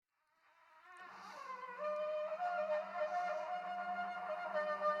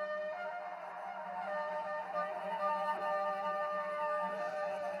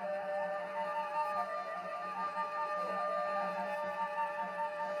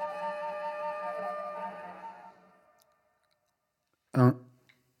1.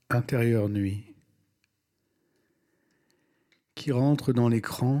 Intérieur nuit. Qui rentre dans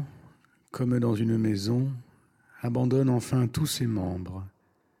l'écran, comme dans une maison, abandonne enfin tous ses membres,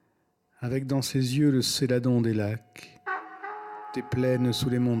 avec dans ses yeux le céladon des lacs, des plaines sous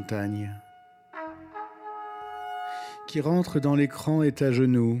les montagnes. Qui rentre dans l'écran est à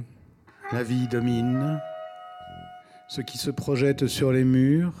genoux, la vie domine, ce qui se projette sur les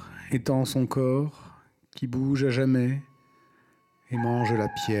murs étend son corps, qui bouge à jamais et mange la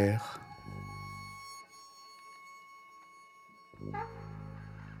pierre.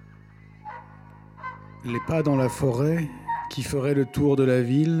 Les pas dans la forêt, qui feraient le tour de la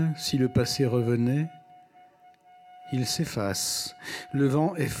ville si le passé revenait, ils s'effacent. Le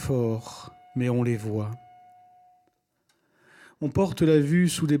vent est fort, mais on les voit. On porte la vue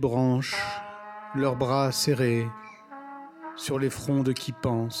sous des branches, leurs bras serrés, sur les fronts de qui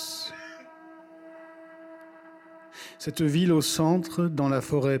pensent. Cette ville au centre, dans la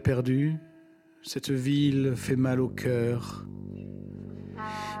forêt perdue, cette ville fait mal au cœur.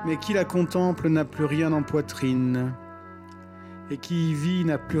 Mais qui la contemple n'a plus rien en poitrine, et qui y vit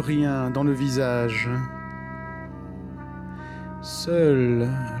n'a plus rien dans le visage. Seule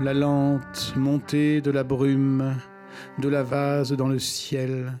la lente montée de la brume, de la vase dans le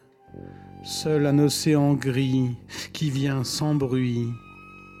ciel, seul un océan gris qui vient sans bruit,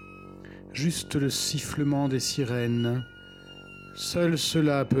 juste le sifflement des sirènes, seul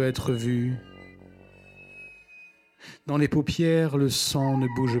cela peut être vu. Dans les paupières, le sang ne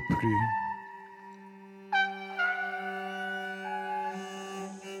bouge plus.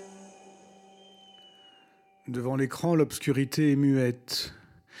 Devant l'écran, l'obscurité est muette,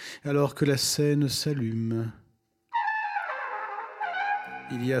 alors que la scène s'allume.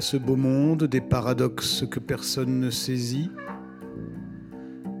 Il y a ce beau monde des paradoxes que personne ne saisit.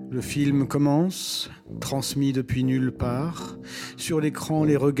 Le film commence, transmis depuis nulle part. Sur l'écran,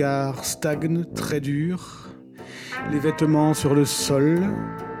 les regards stagnent, très durs. Les vêtements sur le sol.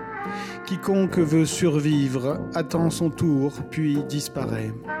 Quiconque veut survivre attend son tour, puis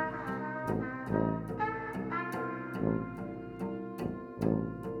disparaît.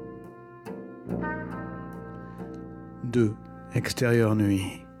 Deux. Extérieure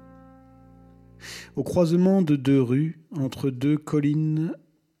nuit. Au croisement de deux rues, entre deux collines,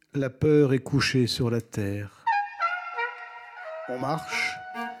 la peur est couchée sur la terre. On marche,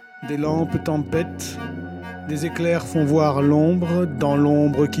 des lampes tempêtent, des éclairs font voir l'ombre dans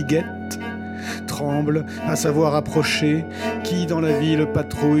l'ombre qui guette, tremble à savoir approcher, qui dans la ville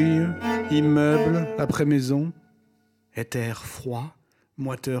patrouille, immeuble après maison, éther froid,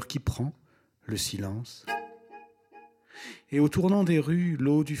 moiteur qui prend, le silence. Et au tournant des rues,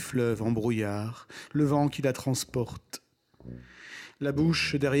 l'eau du fleuve en brouillard, le vent qui la transporte. La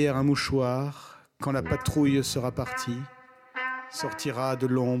bouche derrière un mouchoir, quand la patrouille sera partie, sortira de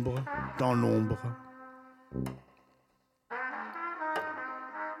l'ombre dans l'ombre.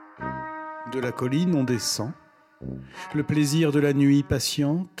 De la colline, on descend. Le plaisir de la nuit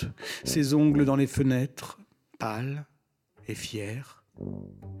patiente, ses ongles dans les fenêtres, pâles et fiers.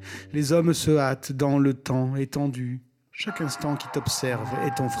 Les hommes se hâtent dans le temps étendu. Chaque instant qui t'observe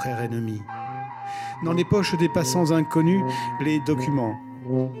est ton frère ennemi. Dans les poches des passants inconnus, les documents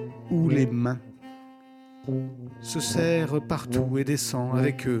ou les mains se serrent partout et descend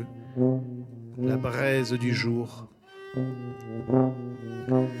avec eux la braise du jour.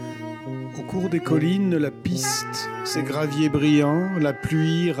 Au cours des collines, la piste, ses graviers brillants, la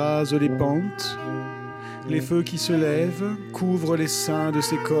pluie rase les pentes. Les feux qui se lèvent couvrent les seins de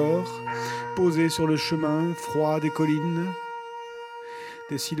ses corps, posés sur le chemin froid des collines.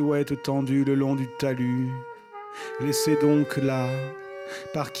 Des silhouettes tendues le long du talus. Laissez donc là,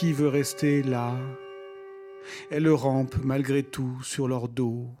 par qui veut rester là. Elles rampent malgré tout sur leur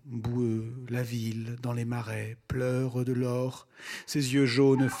dos, boueux, la ville dans les marais, pleure de l'or, ses yeux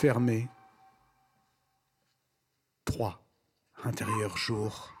jaunes fermés. 3. Intérieur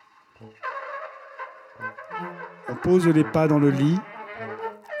jour. On pose les pas dans le lit,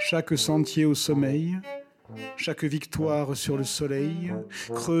 chaque sentier au sommeil, chaque victoire sur le soleil,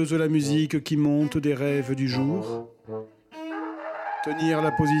 creuse la musique qui monte des rêves du jour. Tenir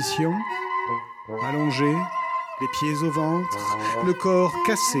la position, allongé, les pieds au ventre, le corps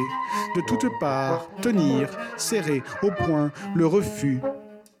cassé, de toutes parts, tenir, serré, au poing, le refus.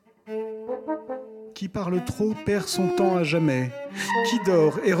 Qui parle trop perd son temps à jamais. Qui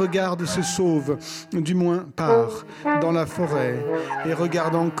dort et regarde se sauve, du moins part dans la forêt et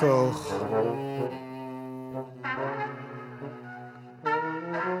regarde encore.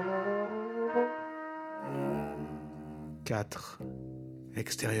 Quatre.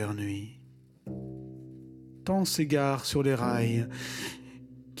 Extérieure nuit. tant s'égarent sur les rails,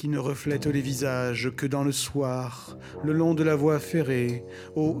 qui ne reflètent les visages que dans le soir, le long de la voie ferrée,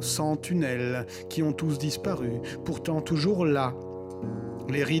 aux 100 tunnels qui ont tous disparu, pourtant toujours là.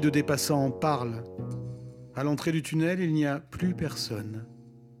 Les rides des passants parlent. À l'entrée du tunnel, il n'y a plus personne.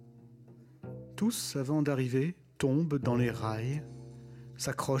 Tous, avant d'arriver, tombent dans les rails,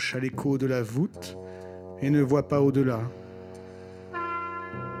 s'accrochent à l'écho de la voûte et ne voient pas au-delà.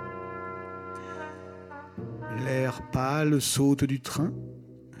 L'air pâle saute du train,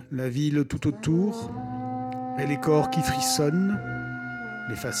 la ville tout autour, et les corps qui frissonnent,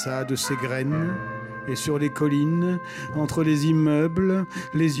 les façades s'égrènent, et sur les collines, entre les immeubles,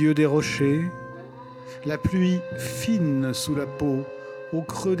 les yeux des rochers, la pluie fine sous la peau, au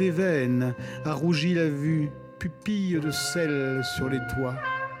creux des veines, a rougi la vue, pupille de sel sur les toits.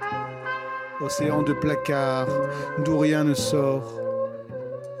 Océan de placards, d'où rien ne sort.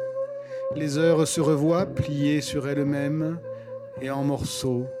 Les heures se revoient pliées sur elles-mêmes et en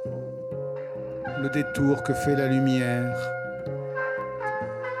morceaux. Le détour que fait la lumière.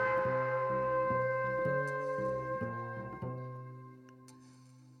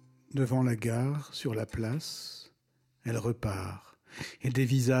 Devant la gare, sur la place, elle repart, et des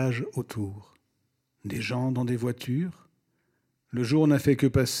visages autour, des gens dans des voitures. Le jour n'a fait que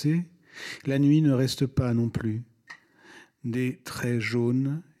passer, la nuit ne reste pas non plus. Des traits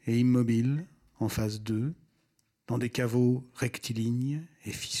jaunes et immobiles, en face d'eux, dans des caveaux rectilignes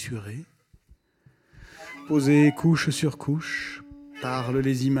et fissurés. Posés couche sur couche, parlent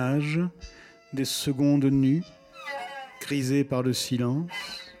les images, des secondes nues, grisées par le silence.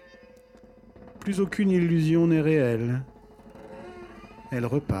 Plus aucune illusion n'est réelle. Elle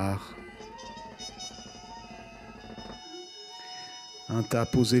repart. Un tas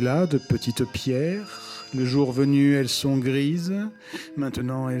posé là de petites pierres. Le jour venu, elles sont grises.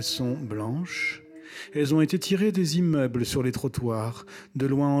 Maintenant, elles sont blanches. Elles ont été tirées des immeubles sur les trottoirs. De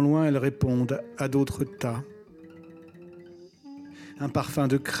loin en loin, elles répondent à d'autres tas. Un parfum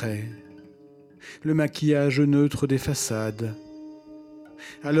de craie. Le maquillage neutre des façades.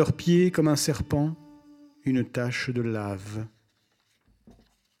 À leurs pieds, comme un serpent, une tache de lave.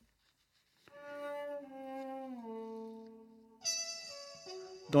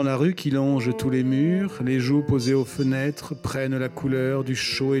 Dans la rue qui longe tous les murs, les joues posées aux fenêtres prennent la couleur du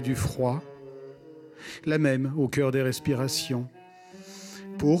chaud et du froid, la même au cœur des respirations.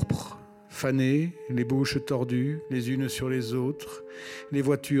 Pourpre, fanées, les bouches tordues, les unes sur les autres, les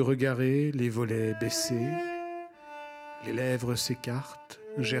voitures garées, les volets baissés. Les lèvres s'écartent,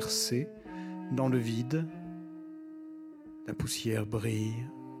 gercées, dans le vide. La poussière brille.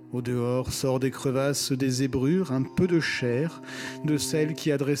 Au dehors sort des crevasses des zébrures, un peu de chair, de celle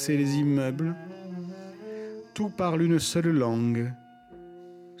qui a dressé les immeubles. Tout parle une seule langue.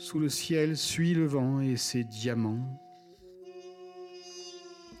 Sous le ciel suit le vent et ses diamants.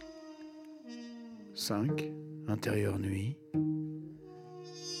 5. Intérieure nuit.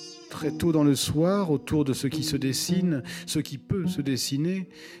 Très tôt dans le soir, autour de ce qui se dessine, ce qui peut se dessiner,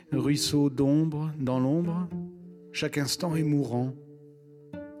 ruisseau d'ombre dans l'ombre, chaque instant est mourant.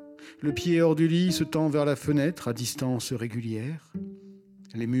 Le pied hors du lit se tend vers la fenêtre à distance régulière.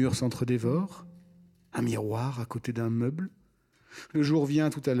 Les murs s'entredévorent. Un miroir à côté d'un meuble. Le jour vient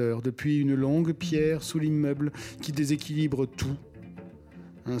tout à l'heure, depuis une longue pierre sous l'immeuble qui déséquilibre tout.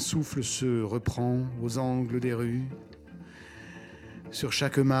 Un souffle se reprend aux angles des rues. Sur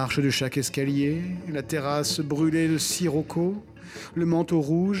chaque marche de chaque escalier, la terrasse brûlée de sirocco, le manteau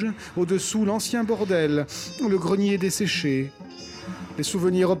rouge, au-dessous l'ancien bordel, le grenier desséché, les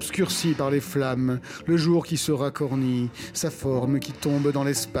souvenirs obscurcis par les flammes, le jour qui se racornit, sa forme qui tombe dans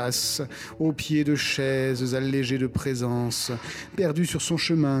l'espace, aux pieds de chaises allégées de présence, perdu sur son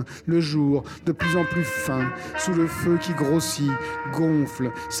chemin, le jour de plus en plus fin, sous le feu qui grossit,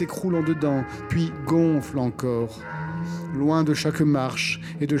 gonfle, s'écroule en dedans, puis gonfle encore. Loin de chaque marche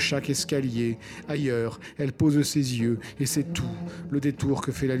et de chaque escalier, ailleurs, elle pose ses yeux et c'est tout, le détour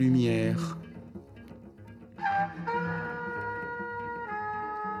que fait la lumière.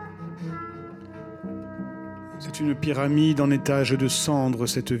 C'est une pyramide en étage de cendres,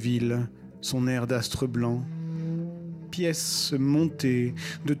 cette ville, son air d'astre blanc. Pièces montées,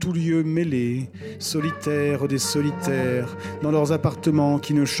 de tous lieux mêlés, solitaires des solitaires, dans leurs appartements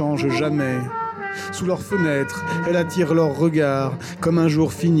qui ne changent jamais. Sous leurs fenêtres, elle attire leur regard, comme un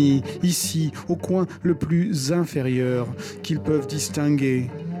jour fini, ici, au coin le plus inférieur qu'ils peuvent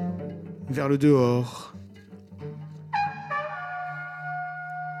distinguer, vers le dehors.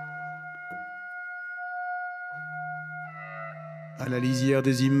 À la lisière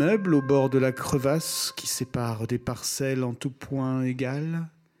des immeubles, au bord de la crevasse qui sépare des parcelles en tout point égal,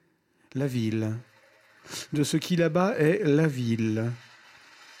 la ville, de ce qui là-bas est la ville.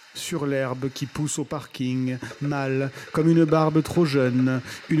 Sur l'herbe qui pousse au parking, mâle, comme une barbe trop jeune,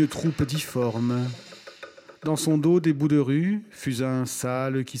 une troupe difforme. Dans son dos, des bouts de rue, fusains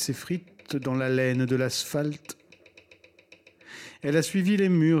sales qui s'effritent dans la laine de l'asphalte. Elle a suivi les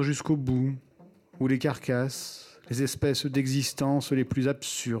murs jusqu'au bout, où les carcasses, les espèces d'existence les plus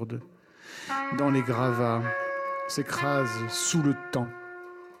absurdes, dans les gravats, s'écrasent sous le temps.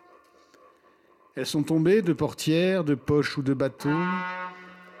 Elles sont tombées de portières, de poches ou de bateaux.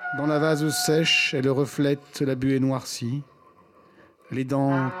 Dans la vase sèche, elles reflètent la buée noircie, les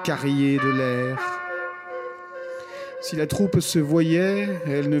dents carriées de l'air. Si la troupe se voyait,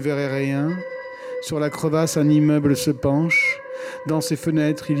 elle ne verrait rien. Sur la crevasse, un immeuble se penche. Dans ses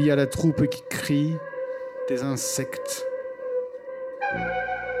fenêtres, il y a la troupe qui crie, des insectes.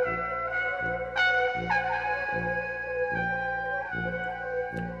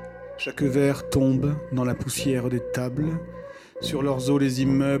 Chaque verre tombe dans la poussière des tables. Sur leurs os, les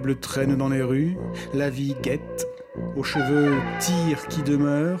immeubles traînent dans les rues. La vie guette, aux cheveux tire qui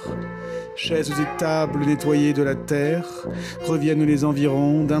demeure. Chaises et tables nettoyées de la terre. Reviennent les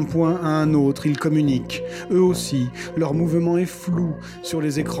environs, d'un point à un autre, ils communiquent. Eux aussi, leur mouvement est flou sur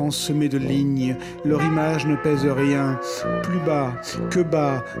les écrans semés de lignes. Leur image ne pèse rien. Plus bas, que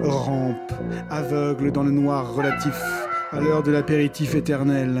bas, rampe, aveugle dans le noir relatif. À l'heure de l'apéritif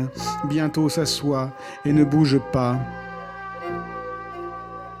éternel, bientôt s'assoit et ne bouge pas.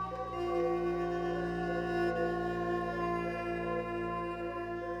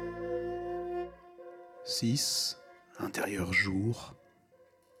 Intérieur jour.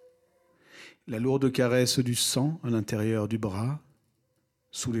 La lourde caresse du sang à l'intérieur du bras.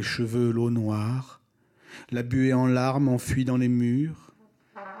 Sous les cheveux, l'eau noire. La buée en larmes enfuie dans les murs.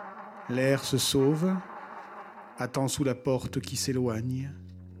 L'air se sauve. Attend sous la porte qui s'éloigne.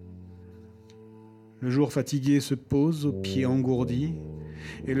 Le jour fatigué se pose aux pieds engourdis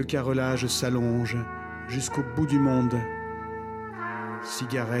et le carrelage s'allonge jusqu'au bout du monde.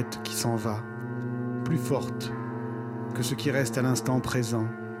 Cigarette qui s'en va, plus forte que ce qui reste à l'instant présent.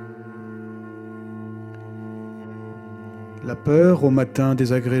 La peur, au matin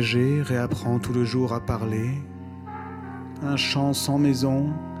désagrégé, réapprend tout le jour à parler. Un chant sans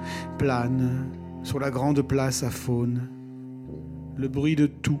maison plane sur la grande place à faune. Le bruit de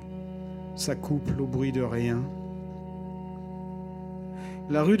tout s'accouple au bruit de rien.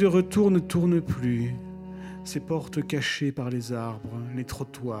 La rue de retour ne tourne plus, ses portes cachées par les arbres, les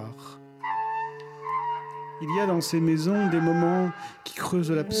trottoirs. Il y a dans ces maisons des moments qui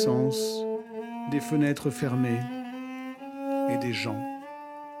creusent l'absence, des fenêtres fermées et des gens.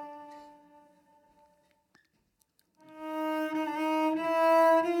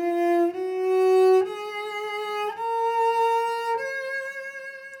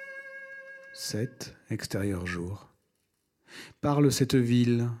 Extérieur jour. Parle cette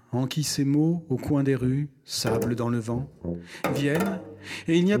ville, en qui ces mots, au coin des rues, sable dans le vent, viennent,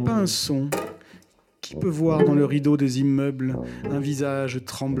 et il n'y a pas un son. Qui peut voir dans le rideau des immeubles un visage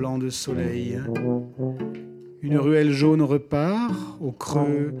tremblant de soleil? Une ruelle jaune repart, au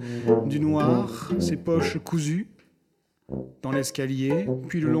creux du noir, ses poches cousues, dans l'escalier,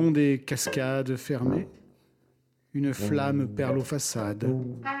 puis le long des cascades fermées, une flamme perle aux façades.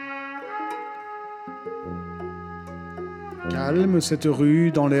 Calme cette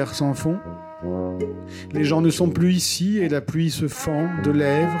rue dans l'air sans fond. Les gens ne sont plus ici et la pluie se fend de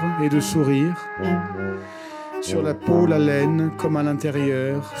lèvres et de sourires. Sur la peau, la laine, comme à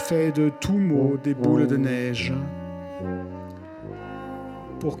l'intérieur, fait de tout mot des boules de neige.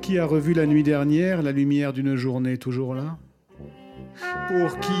 Pour qui a revu la nuit dernière la lumière d'une journée toujours là?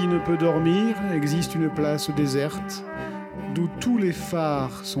 Pour qui ne peut dormir, existe une place déserte d'où tous les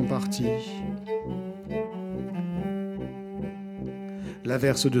phares sont partis.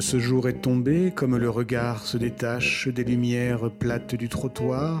 L'averse de ce jour est tombée, comme le regard se détache des lumières plates du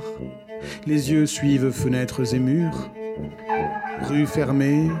trottoir. Les yeux suivent fenêtres et murs. Rue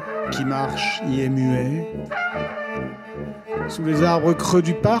fermée, qui marche y est muet. Sous les arbres creux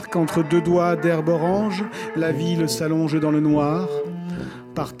du parc, entre deux doigts d'herbe orange, la ville s'allonge dans le noir.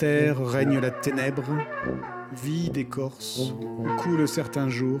 Par terre règne la ténèbre, vide écorce, où coulent certains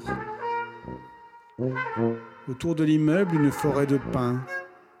jours. Autour de l'immeuble, une forêt de pins,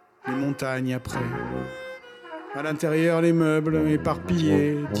 les montagnes après. À l'intérieur, les meubles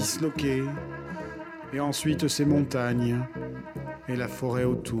éparpillés, disloqués. Et ensuite, ces montagnes et la forêt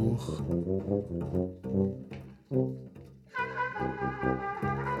autour.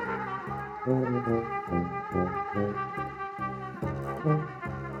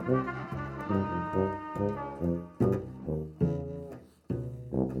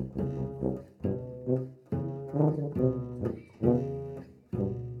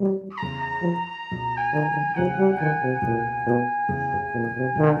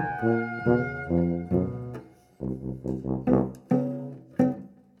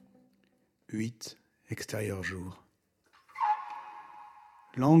 8, extérieur jour.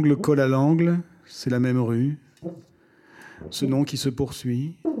 L'angle colle à l'angle, c'est la même rue. Ce nom qui se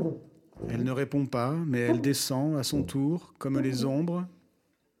poursuit. Elle ne répond pas, mais elle descend à son tour, comme les ombres,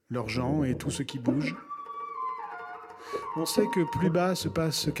 leurs gens et tout ce qui bouge. On sait que plus bas se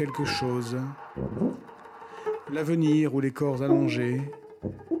passe quelque chose. L'avenir ou les corps allongés.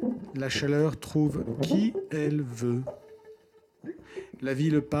 La chaleur trouve qui elle veut. La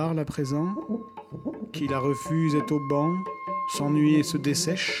ville parle à présent. Qui la refuse est au banc, s'ennuie et se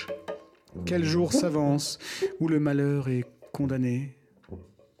dessèche. Quel jour s'avance où le malheur est condamné.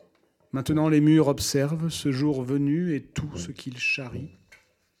 Maintenant les murs observent ce jour venu et tout ce qu'il charrie.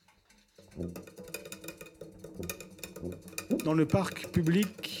 Dans le parc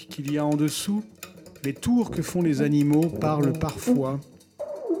public qu'il y a en dessous, les tours que font les animaux parlent parfois.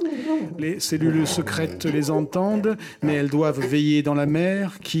 Les cellules secrètes les entendent, mais elles doivent veiller dans la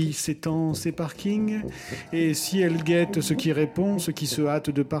mer qui s'étend ses parkings. Et si elles guettent ce qui répond, ce qui se hâte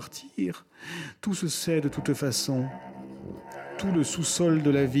de partir, tout se sait de toute façon. Tout le sous-sol de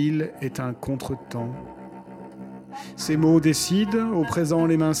la ville est un contretemps. Ces mots décident, au présent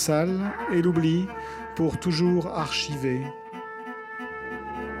les mains sales, et l'oubli pour toujours archivé.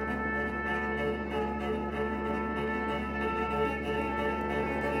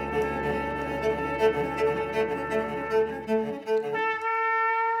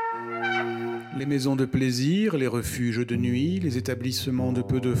 Les maisons de plaisir, les refuges de nuit, les établissements de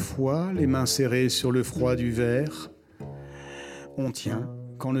peu de foi, les mains serrées sur le froid du verre. On tient,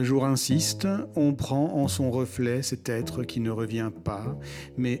 quand le jour insiste, on prend en son reflet cet être qui ne revient pas,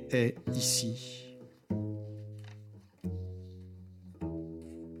 mais est ici.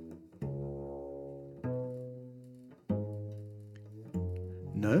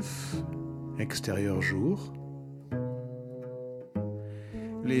 Neuf, extérieur jour.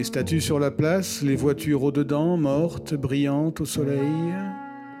 Les statues sur la place, les voitures au-dedans, mortes, brillantes au soleil.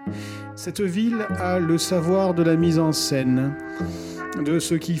 Cette ville a le savoir de la mise en scène, de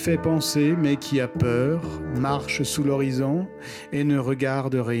ce qui fait penser mais qui a peur, marche sous l'horizon et ne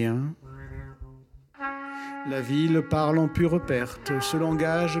regarde rien. La ville parle en pure perte, ce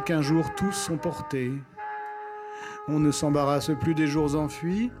langage qu'un jour tous ont porté. On ne s'embarrasse plus des jours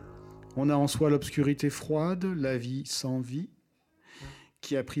enfuis, on a en soi l'obscurité froide, la vie sans vie,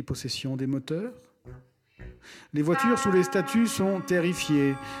 qui a pris possession des moteurs. Les voitures sous les statues sont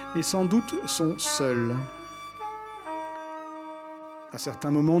terrifiées et sans doute sont seules. À certains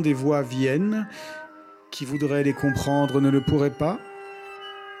moments, des voix viennent. Qui voudraient les comprendre ne le pourraient pas.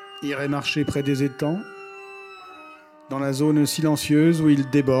 Iraient marcher près des étangs, dans la zone silencieuse où il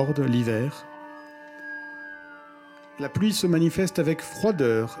déborde l'hiver. La pluie se manifeste avec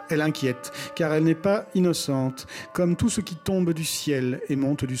froideur, elle inquiète, car elle n'est pas innocente, comme tout ce qui tombe du ciel et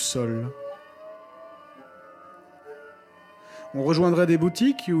monte du sol. On rejoindrait des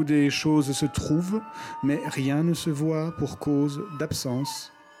boutiques où des choses se trouvent, mais rien ne se voit pour cause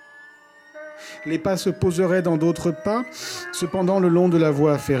d'absence. Les pas se poseraient dans d'autres pas, cependant le long de la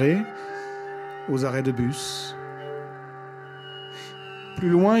voie ferrée, aux arrêts de bus. Plus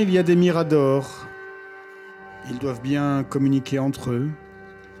loin, il y a des miradors. Ils doivent bien communiquer entre eux.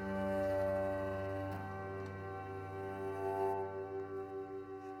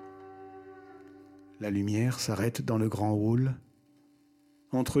 La lumière s'arrête dans le grand hall.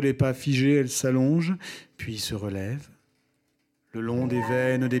 Entre les pas figés, elle s'allonge, puis se relève. Le long des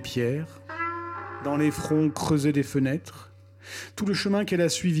veines des pierres, dans les fronts creusés des fenêtres, tout le chemin qu'elle a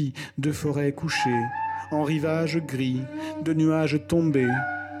suivi, de forêts couchées, en rivages gris, de nuages tombés.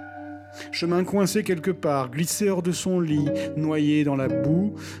 Chemin coincé quelque part, glissé hors de son lit, noyé dans la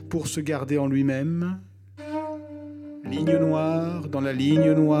boue pour se garder en lui-même. Ligne noire dans la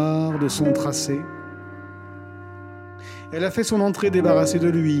ligne noire de son tracé. Elle a fait son entrée débarrassée de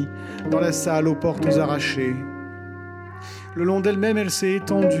lui, dans la salle aux portes arrachées. Le long d'elle-même, elle s'est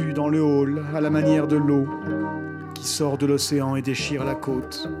étendue dans le hall, à la manière de l'eau, qui sort de l'océan et déchire la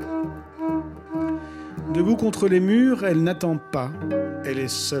côte. Debout contre les murs, elle n'attend pas, elle est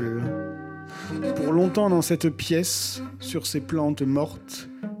seule. Pour longtemps dans cette pièce, sur ces plantes mortes,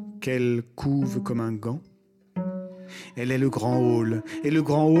 qu'elle couve comme un gant. Elle est le grand hall, et le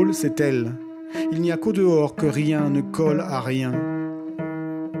grand hall, c'est elle. Il n'y a qu'au dehors que rien ne colle à rien.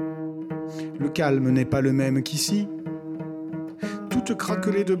 Le calme n'est pas le même qu'ici. Toute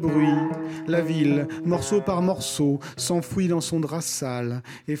craquelée de bruit, la ville, morceau par morceau, s'enfouit dans son drap sale,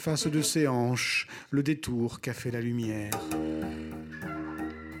 efface de ses hanches le détour qu'a fait la lumière.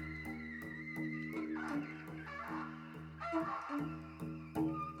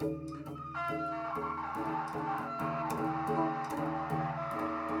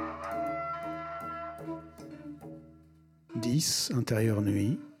 10, intérieur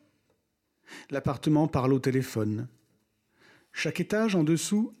nuit. L'appartement parle au téléphone. Chaque étage en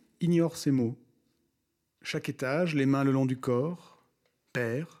dessous ignore ces mots. Chaque étage, les mains le long du corps,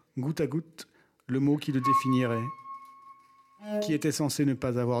 perd, goutte à goutte, le mot qui le définirait, qui était censé ne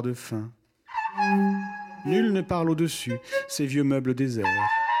pas avoir de fin. Nul ne parle au-dessus, ces vieux meubles déserts.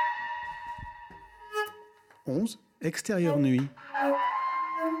 11, extérieur nuit.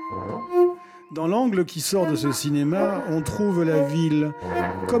 Dans l'angle qui sort de ce cinéma, on trouve la ville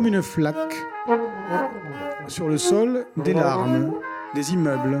comme une flaque. Sur le sol, des larmes, des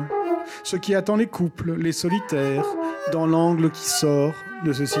immeubles. Ce qui attend les couples, les solitaires, dans l'angle qui sort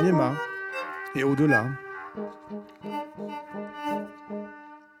de ce cinéma. Et au-delà.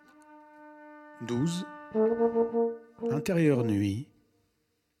 12. Intérieur nuit.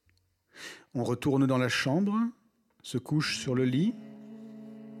 On retourne dans la chambre, se couche sur le lit,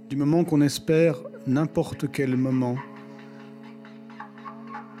 du moment qu'on espère n'importe quel moment.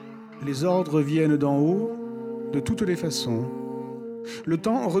 Les ordres viennent d'en haut, de toutes les façons. Le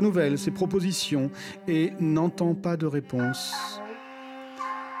temps renouvelle ses propositions et n'entend pas de réponse.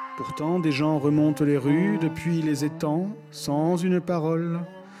 Pourtant, des gens remontent les rues depuis les étangs, sans une parole,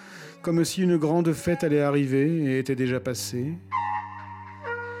 comme si une grande fête allait arriver et était déjà passée.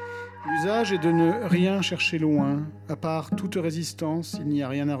 L'usage est de ne rien chercher loin, à part toute résistance, il n'y a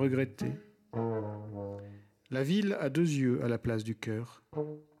rien à regretter. La ville a deux yeux à la place du cœur.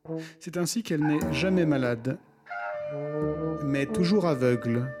 C'est ainsi qu'elle n'est jamais malade, mais toujours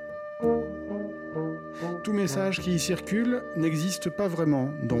aveugle. Tout message qui y circule n'existe pas vraiment,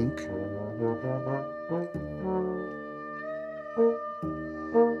 donc.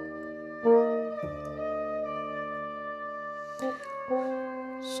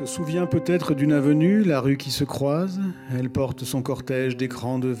 Se souvient peut-être d'une avenue, la rue qui se croise. Elle porte son cortège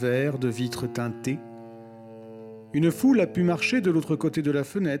d'écrans de verre, de vitres teintées. Une foule a pu marcher de l'autre côté de la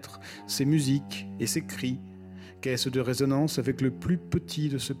fenêtre, ses musiques et ses cris, caisse de résonance avec le plus petit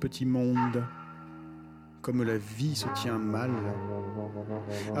de ce petit monde. Comme la vie se tient mal.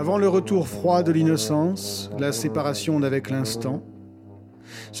 Avant le retour froid de l'innocence, la séparation d'avec l'instant,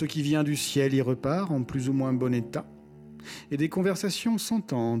 ce qui vient du ciel y repart en plus ou moins bon état. Et des conversations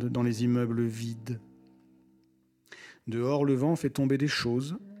s'entendent dans les immeubles vides. Dehors, le vent fait tomber des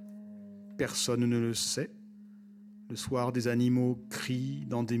choses. Personne ne le sait. Le soir, des animaux crient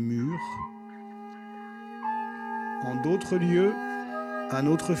dans des murs. En d'autres lieux, un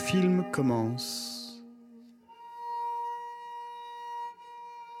autre film commence.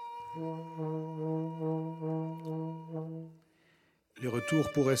 Les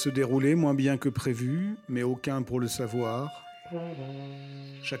retours pourraient se dérouler moins bien que prévu, mais aucun pour le savoir.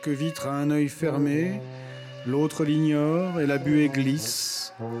 Chaque vitre a un œil fermé, l'autre l'ignore et la buée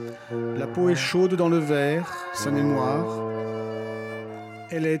glisse. La peau est chaude dans le verre, sa mémoire.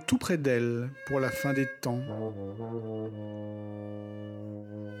 Elle est tout près d'elle pour la fin des temps.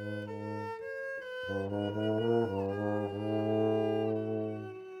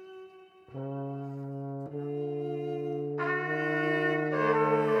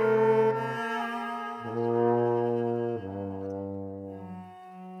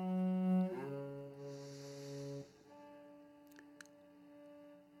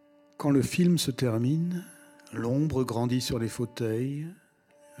 Quand le film se termine, l'ombre grandit sur les fauteuils,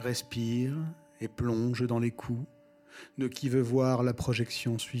 respire et plonge dans les coups de qui veut voir la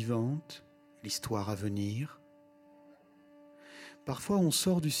projection suivante, l'histoire à venir. Parfois, on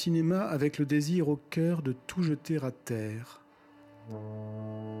sort du cinéma avec le désir au cœur de tout jeter à terre.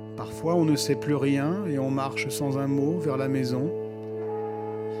 Parfois, on ne sait plus rien et on marche sans un mot vers la maison.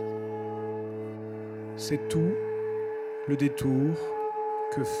 C'est tout, le détour.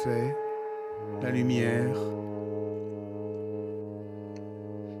 Que fait la lumière ?